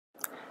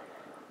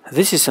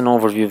This is an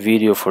overview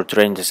video for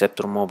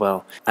Trade-Interceptor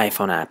Mobile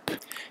iPhone app.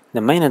 The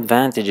main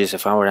advantages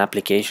of our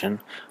application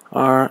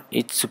are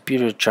its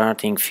superior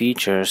charting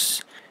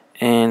features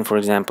and, for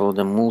example,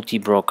 the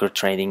multi-broker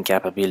trading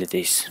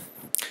capabilities.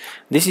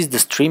 This is the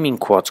streaming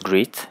quotes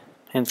grid,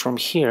 and from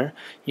here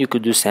you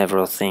could do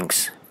several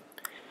things.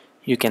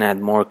 You can add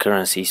more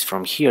currencies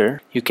from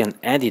here, you can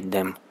edit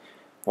them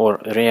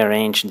or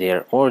rearrange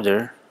their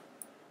order.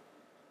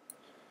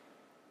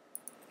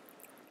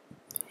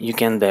 You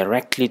can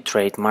directly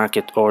trade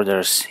market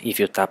orders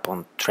if you tap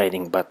on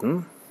trading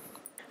button.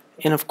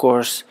 And of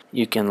course,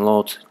 you can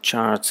load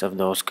charts of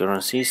those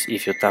currencies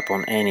if you tap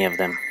on any of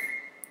them.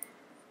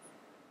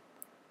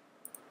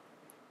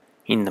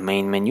 In the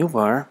main menu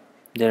bar,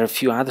 there are a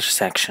few other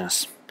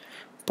sections.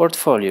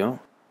 Portfolio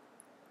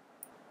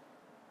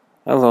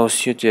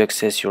allows you to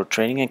access your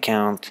trading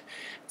account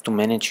to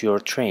manage your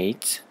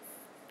trades,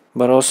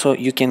 but also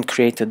you can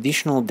create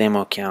additional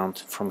demo account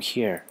from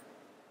here.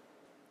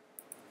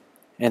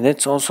 And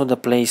that's also the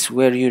place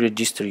where you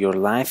register your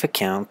live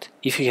account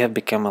if you have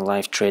become a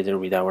live trader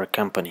with our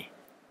company.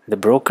 The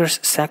brokers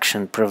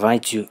section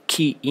provides you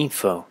key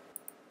info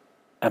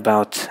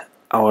about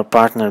our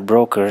partner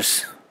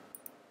brokers,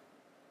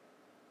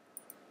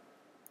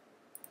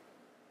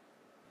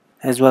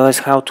 as well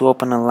as how to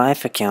open a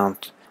live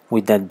account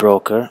with that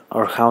broker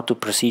or how to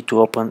proceed to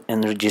open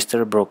and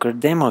register a broker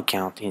demo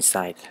account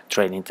inside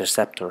Trade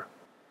Interceptor.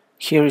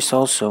 Here is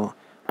also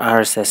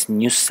RSS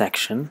news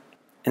section.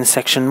 In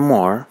section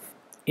more,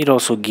 it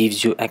also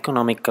gives you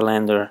economic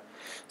calendar,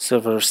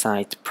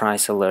 server-side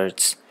price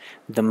alerts,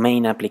 the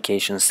main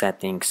application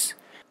settings,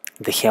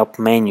 the help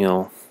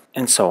manual,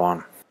 and so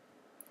on.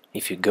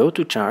 If you go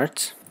to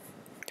charts,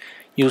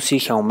 you'll see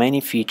how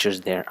many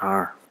features there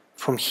are.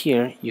 From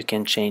here you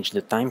can change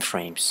the time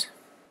frames.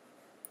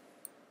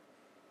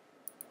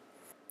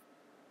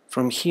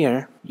 From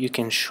here you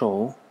can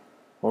show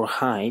or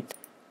hide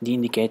the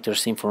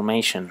indicators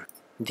information.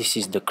 This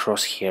is the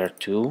crosshair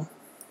tool.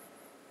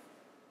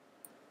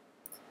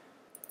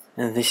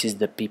 And this is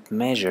the pip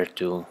measure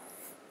tool,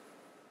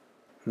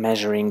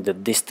 measuring the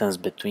distance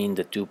between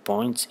the 2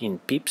 points in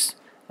pips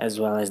as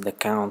well as the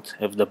count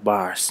of the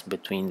bars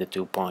between the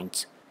 2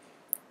 points.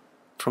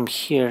 From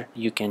here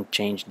you can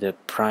change the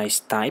price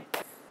type.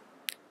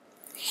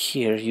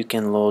 Here you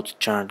can load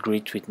chart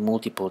grid with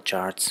multiple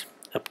charts,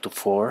 up to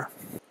 4.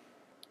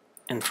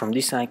 And from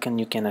this icon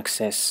you can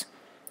access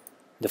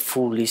the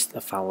full list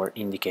of our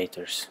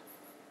indicators.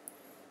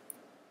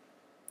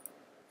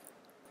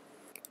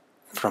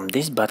 From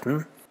this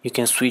button, you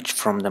can switch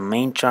from the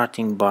main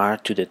charting bar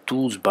to the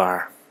tools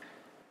bar.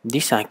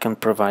 This icon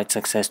provides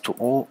access to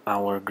all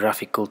our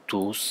graphical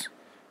tools,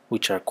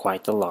 which are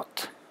quite a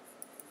lot.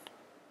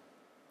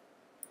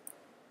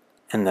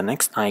 And the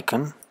next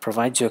icon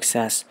provides you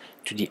access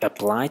to the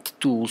applied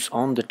tools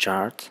on the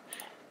chart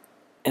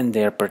and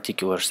their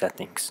particular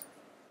settings.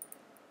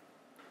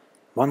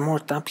 One more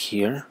tap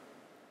here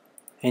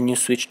and you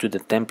switch to the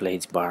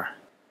templates bar.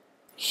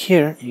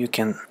 Here you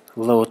can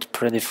load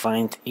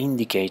predefined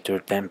indicator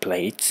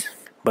templates,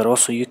 but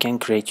also you can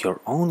create your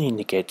own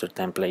indicator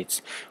templates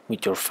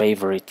with your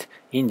favorite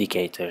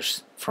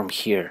indicators from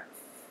here.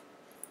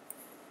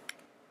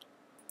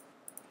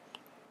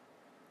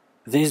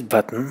 This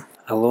button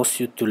allows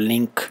you to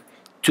link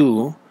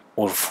 2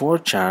 or 4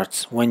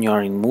 charts when you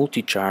are in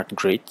multi-chart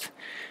grid,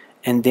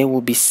 and they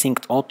will be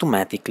synced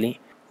automatically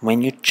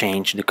when you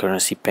change the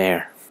currency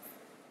pair.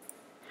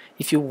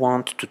 If you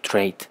want to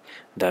trade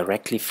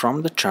directly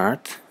from the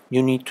chart,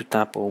 you need to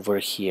tap over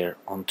here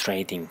on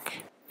trading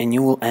and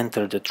you will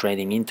enter the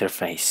trading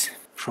interface.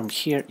 From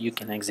here you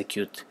can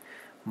execute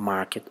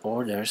market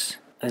orders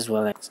as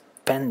well as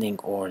pending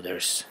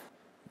orders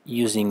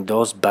using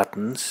those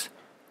buttons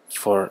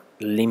for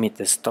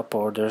limited stop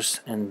orders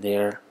and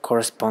their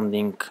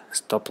corresponding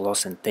stop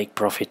loss and take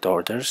profit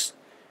orders.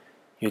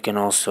 You can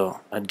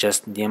also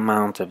adjust the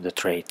amount of the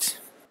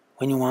trades.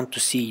 When you want to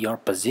see your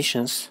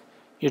positions,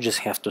 you just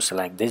have to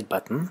select this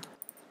button.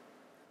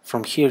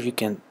 From here you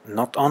can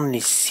not only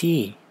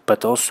see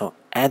but also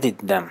edit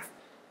them.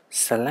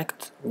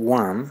 Select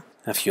one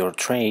of your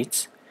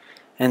trades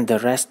and the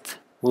rest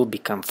will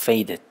become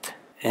faded.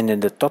 And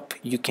at the top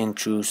you can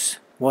choose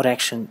what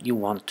action you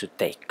want to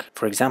take.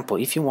 For example,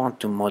 if you want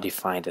to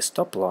modify the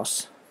stop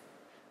loss,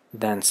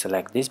 then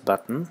select this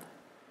button.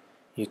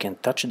 You can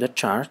touch the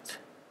chart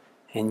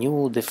and you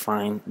will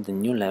define the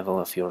new level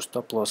of your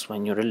stop loss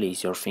when you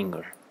release your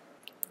finger.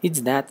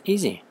 It's that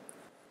easy.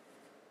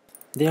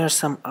 There are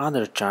some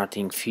other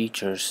charting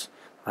features,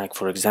 like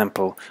for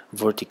example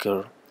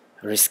vertical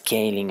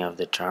rescaling of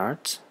the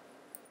charts,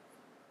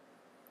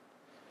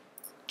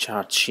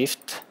 chart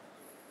shift,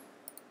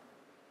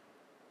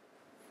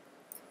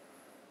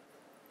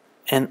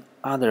 and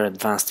other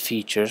advanced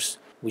features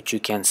which you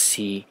can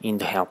see in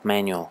the help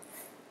manual.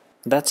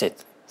 That's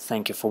it.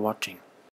 Thank you for watching.